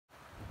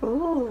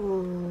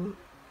Ooh.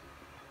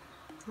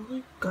 Oh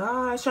my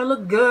gosh, I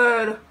look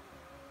good.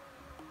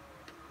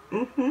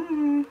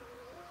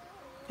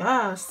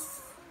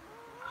 Yes.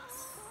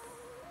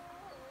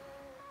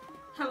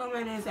 Hello,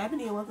 my name is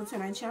Ebony and welcome to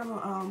my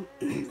channel.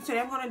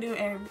 Today I'm going to do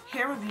a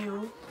hair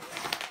review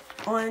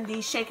on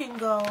the Shake and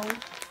Go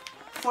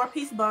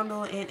 4-piece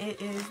bundle, and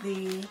it is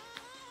the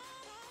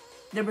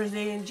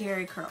Brazilian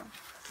Jerry Curl,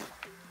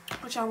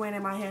 which I'm wearing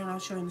in my hair and I'll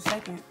show you in a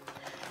second.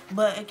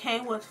 But it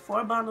came with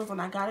 4 bundles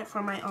and I got it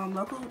from my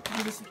local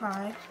beauty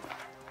supply,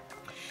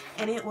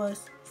 and it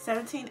was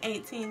 17,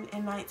 18,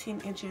 and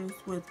 19 inches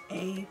with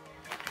a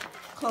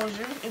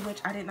closure, in which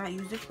I did not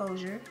use the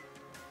closure.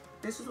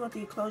 This is what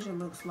the closure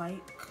looks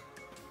like.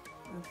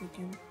 If you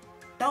can,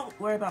 don't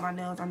worry about my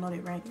nails, I know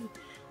they're raggedy,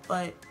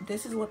 but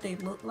this is what they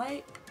look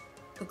like.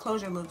 The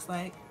closure looks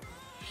like,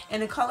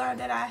 and the color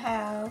that I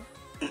have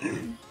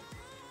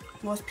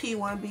was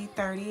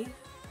P1B30.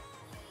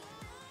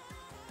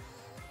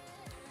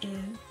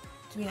 And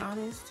to be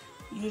honest,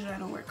 usually I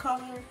don't wear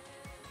color,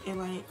 and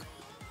like,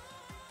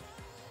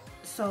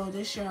 so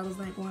this year I was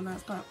like, why not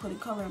start putting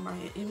color in my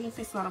hair? Even if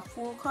it's not a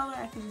full color,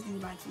 I can just do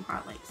like some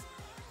highlights.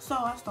 So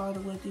I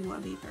started with the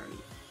 1B30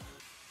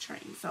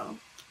 train. So,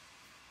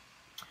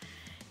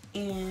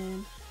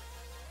 and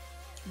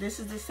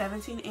this is the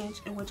 17 inch,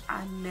 in which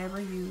I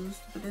never used,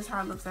 but this is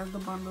how it looks as the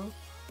bundle.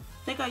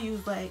 I think I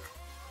used like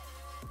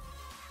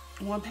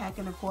 1.25 packs,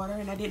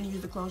 and I didn't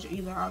use the closure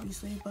either,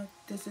 obviously, but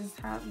this is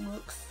how it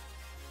looks.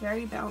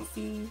 Very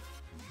bouncy.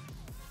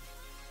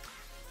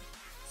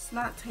 It's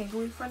not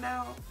tangly for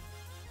now.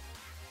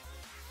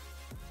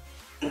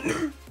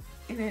 And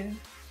then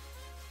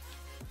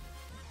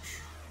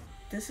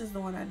this is the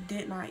one I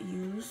did not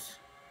use.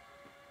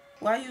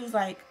 Well, I used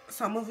like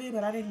some of it,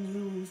 but I didn't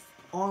use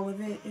all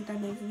of it, if that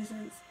makes any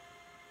sense.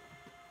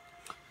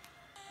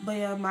 But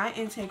yeah, my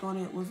intake on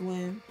it was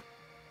when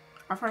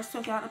I first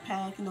took out the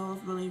pack, you know, it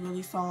was really,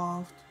 really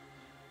soft.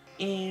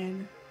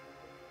 And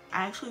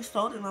I actually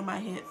sold it on my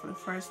head for the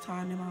first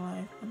time in my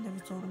life. I've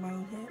never sold on my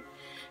own head.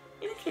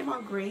 And it came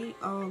out great.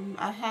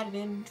 I had it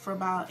in for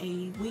about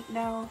a week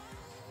now.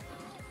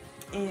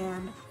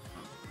 And,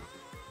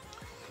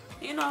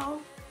 you know,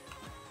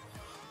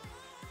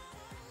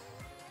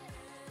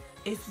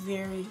 it's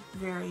very,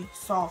 very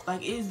soft.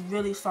 Like, it's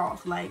really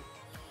soft. Like,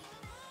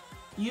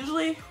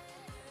 usually,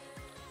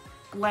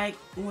 like,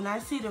 when I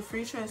see the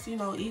free tress, you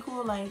know,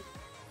 equal, like,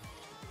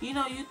 you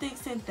know, you think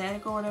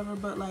synthetic or whatever,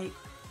 but like,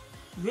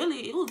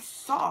 really, it was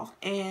soft.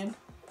 And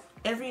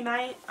every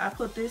night I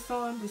put this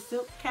on, the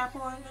silk cap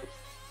on it,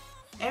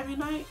 every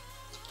night,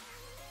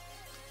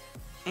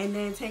 and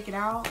then take it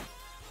out,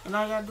 and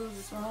all I gotta do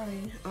is,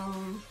 sorry,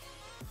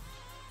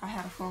 I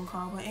had a phone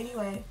call. But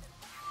anyway,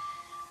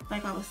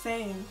 like I was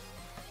saying,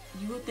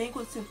 you would think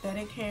with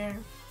synthetic hair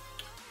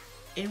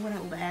it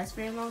wouldn't last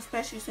very long,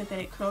 especially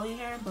synthetic curly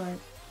hair, but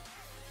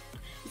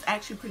it's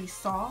actually pretty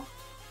soft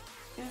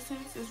in a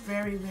sense. It's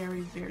very,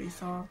 very, very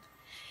soft.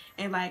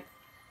 And like,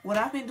 what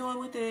I've been doing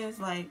with it is,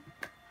 like,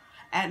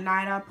 at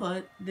night I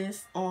put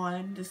this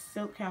on, the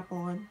silk cap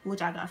on,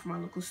 which I got from my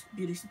local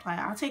beauty supply.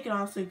 I'll take it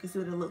off so you can see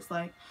what it looks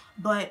like.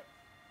 But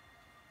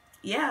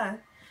yeah,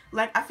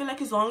 like, I feel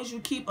like as long as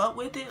you keep up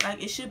with it,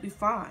 like, it should be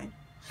fine.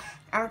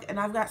 And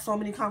I've got so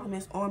many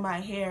compliments on my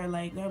hair.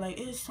 Like, they're like,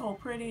 it's so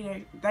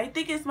pretty. They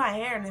think it's my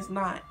hair, and it's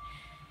not.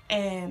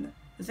 And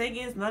the thing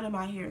is, none of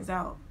my hair is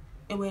out,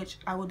 in which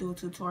I will do a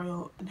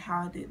tutorial on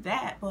how I did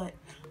that. But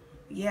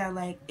yeah,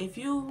 like, if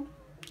you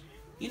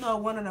know,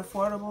 want an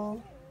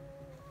affordable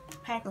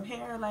pack of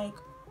hair, like,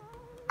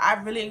 I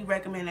really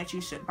recommend that you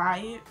should buy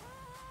it.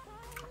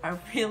 I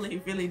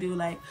really, really do.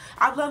 Like,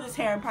 I love this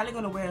hair. I'm probably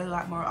going to wear it a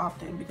lot more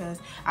often, because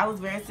I was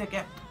very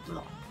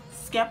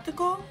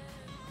skeptical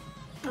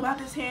about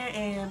this hair,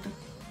 and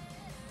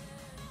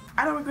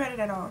I don't regret it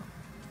at all.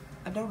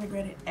 I don't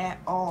regret it at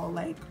all.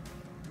 Like,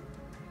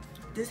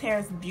 this hair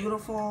is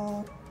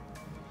beautiful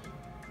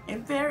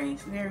and very,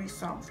 very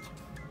soft,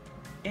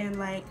 and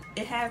like,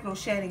 it has no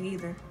shedding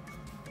either.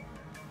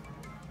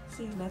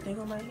 See, nothing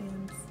on my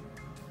hands,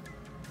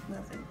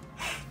 nothing.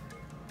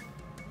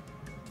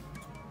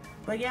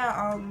 But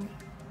yeah,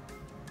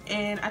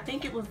 and I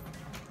think it was,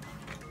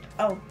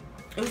 oh,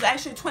 it was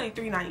actually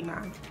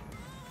 $23.99,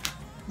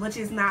 which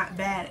is not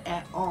bad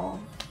at all.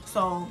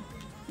 So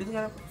if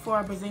you're looking for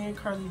a Brazilian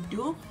curly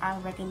dupe, I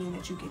recommend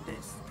that you get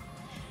this.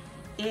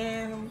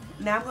 And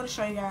now I'm going to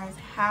show you guys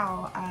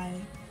how I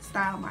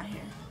style my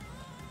hair.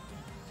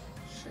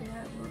 Show you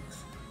how it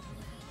looks.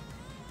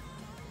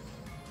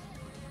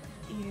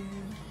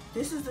 And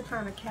this is the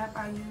kind of cap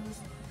I use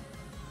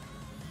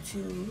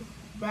to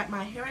wrap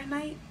my hair at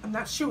night. I'm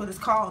not sure what it's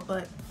called,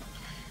 but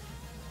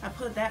I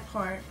put that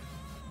part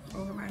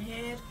over my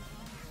head,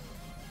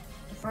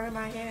 the front of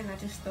my head, and I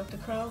just stuff the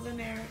curls in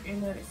there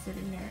and let it sit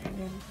in there, and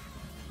then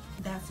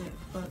that's it.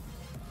 But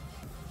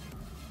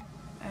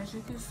as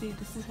you can see,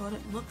 this is what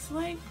it looks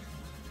like.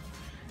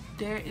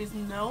 There is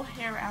no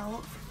hair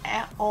out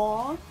at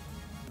all.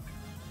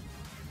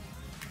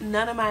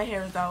 None of my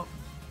hair is out.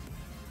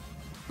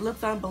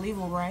 Looks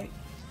unbelievable, right?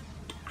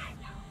 I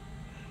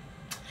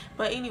know.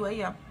 But anyway,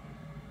 yeah,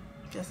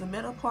 just the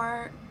middle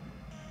part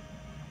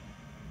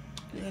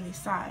and any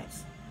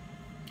sides.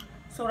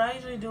 So what I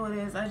usually do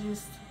is I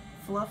just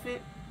fluff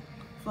it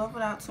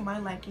out to my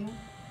liking.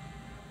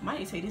 I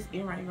might take this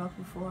earring off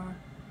before,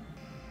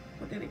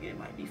 but then again, it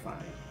might be fine.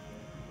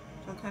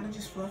 So I kind of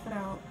just fluff it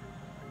out,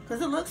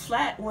 because it looks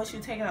flat once you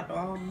take out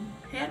the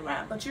head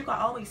wrap, but you can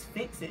always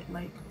fix it.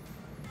 Like,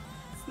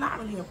 it's not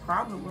really a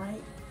problem,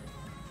 right?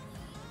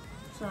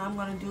 So I'm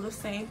going to do the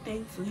same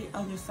thing to the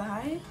other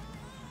side.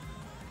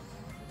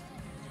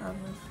 So I'm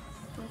going to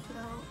fluff it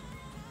out.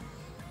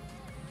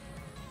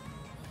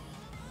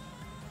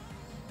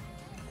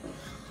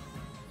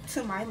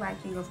 To my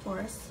liking, of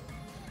course,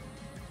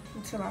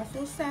 until I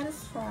feel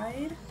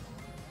satisfied.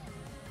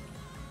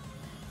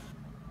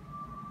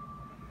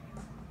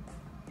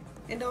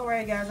 And don't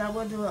worry, guys, I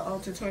will do a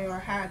tutorial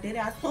on how I did it.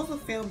 I was supposed to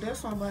film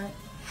this one, but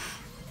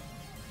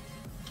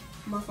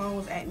my phone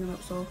was acting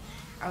up, so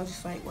I was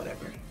just like,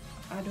 whatever.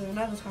 I'll do it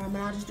another time,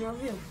 and I'll just do a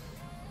review.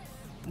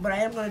 But I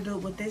am going to do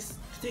it with this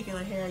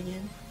particular hair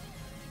again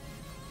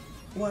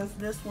once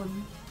this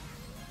one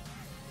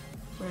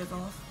wears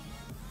off.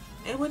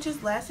 And which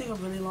is lasting a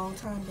really long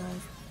time,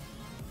 guys.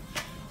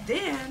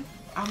 Then,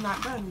 I'm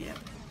not done yet.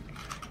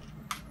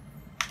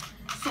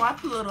 So I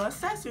put little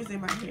accessories in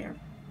my hair.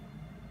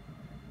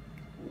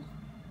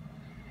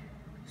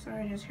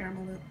 Sorry, there's hair on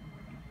my lip.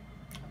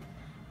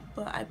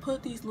 But I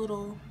put these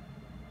little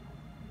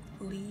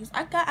leaves.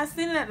 I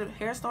seen it at the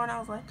hair store and I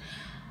was like,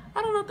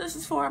 I don't know what this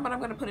is for, but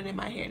I'm gonna put it in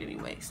my hair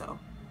anyway. So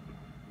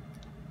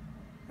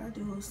what I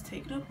do is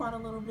take it apart a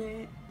little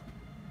bit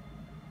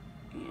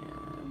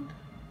and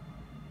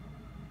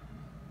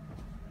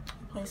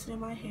place it in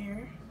my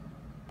hair.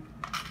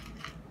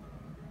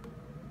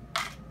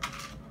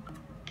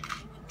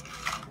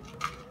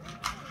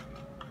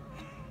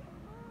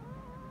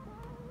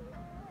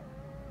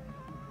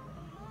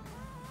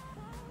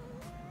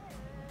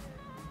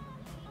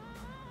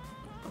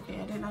 Okay,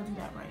 I did not do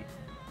that right.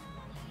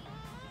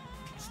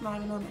 It's not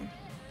even on there.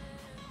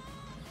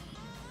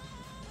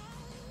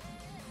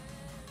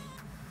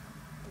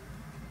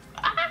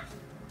 Ah!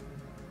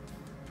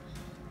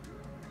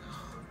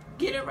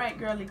 Get it right,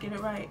 girlie, get it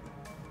right.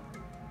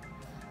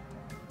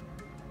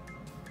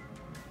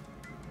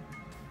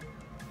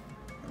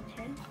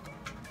 Okay.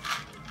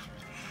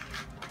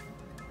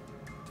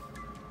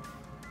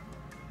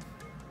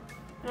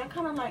 And I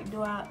kind of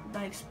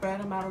like spread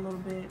them out a little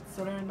bit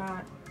so they're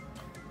not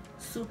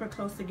super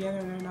close together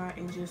and they're not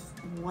in just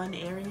one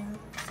area.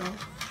 So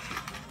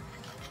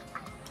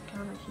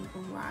kind of keep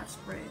them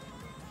widespread.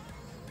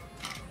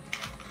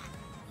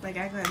 Like,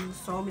 I got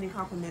so many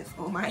compliments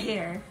on my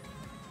hair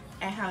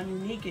and how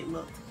unique it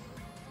looked,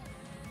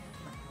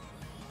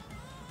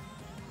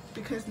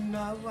 because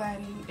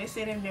they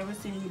say they've never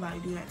seen anybody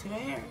do that to their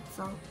hair.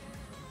 So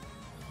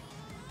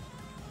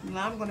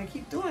now I'm gonna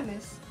keep doing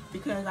this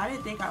because I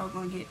didn't think I was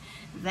gonna get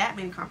that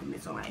many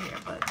compliments on my hair,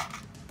 but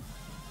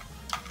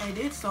I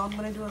did, so I'm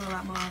gonna do it a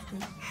lot more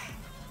often.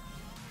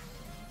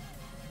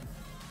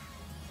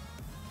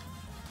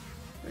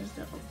 Where's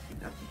the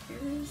opening of the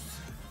hairs?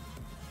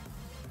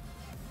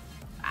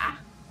 Ah!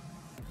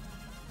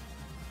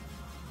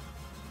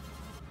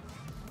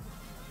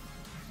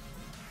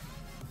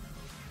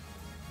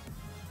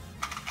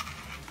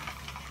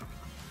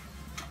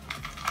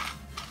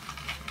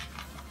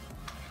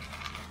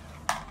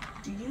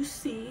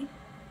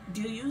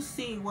 Do you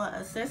see what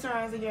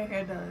accessorizing your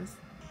hair does?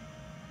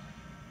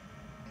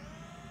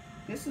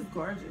 This is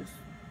gorgeous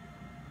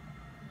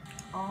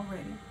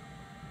already.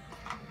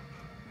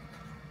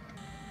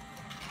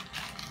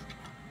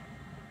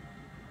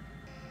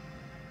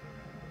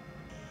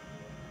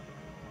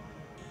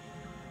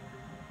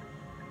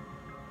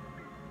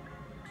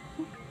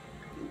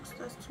 Oops,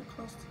 that's too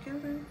close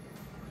together.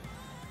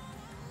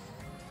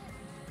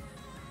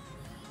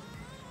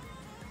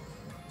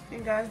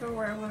 And guys, don't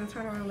worry, I'm going to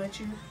turn around and let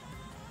you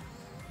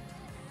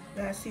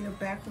guys see the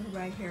back of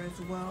my hair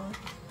as well.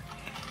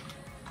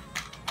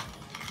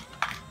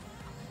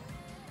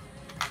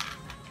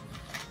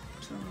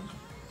 So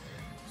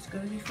it's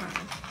going to be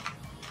fine.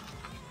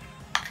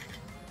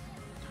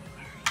 Don't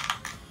worry,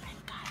 I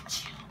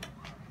got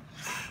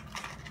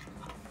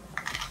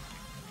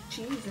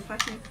you. Jeez, if I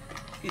can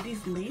get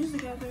these leaves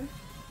together.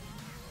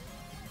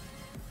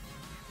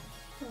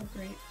 Oh,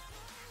 great.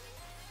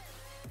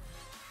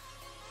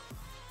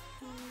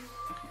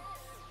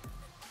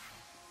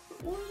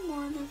 One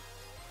more in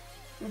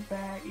the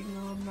back, even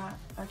though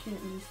I can't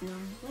really see what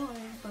I'm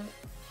doing, but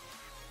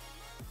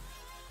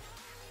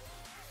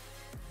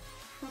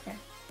okay.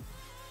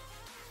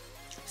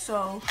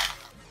 So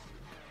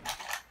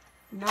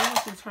now I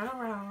have to turn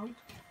around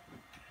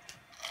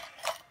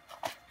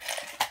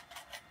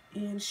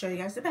and show you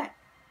guys the back.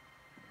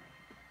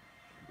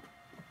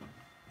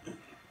 I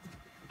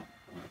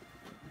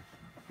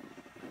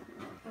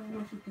don't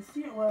know if you can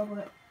see it well,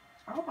 but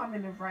I hope I'm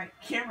in the right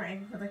camera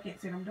angle because I can't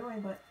see what I'm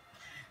doing, but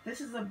this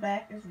is the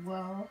back as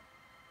well.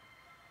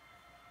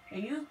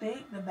 And you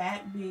think the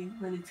back being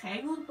really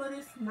tangled, but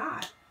it's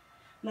not.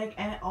 Like,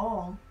 at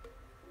all.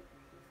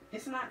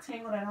 It's not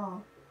tangled at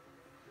all.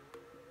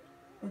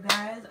 But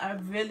guys, I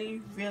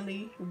really, let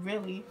me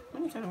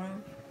turn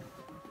around.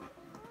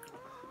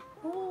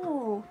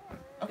 Ooh,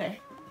 okay.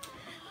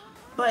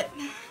 But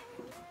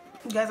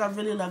guys, I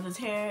really love this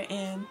hair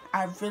and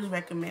I really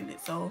recommend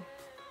it. So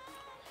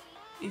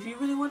if you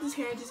really want this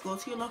hair, just go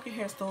to your local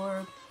hair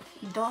store.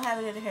 You don't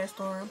have it at a hair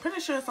store. I'm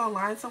pretty sure it's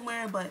online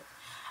somewhere, but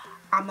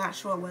I'm not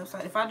sure what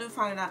website. If I do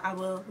find it out, I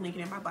will link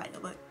it in my bio.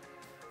 But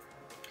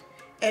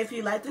if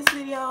you like this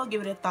video,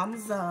 give it a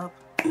thumbs up.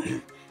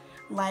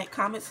 Like,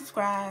 comment,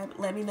 subscribe.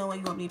 Let me know what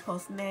you want me to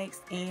post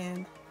next.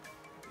 And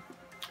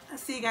I'll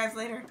see you guys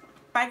later.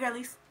 Bye,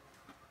 girlies.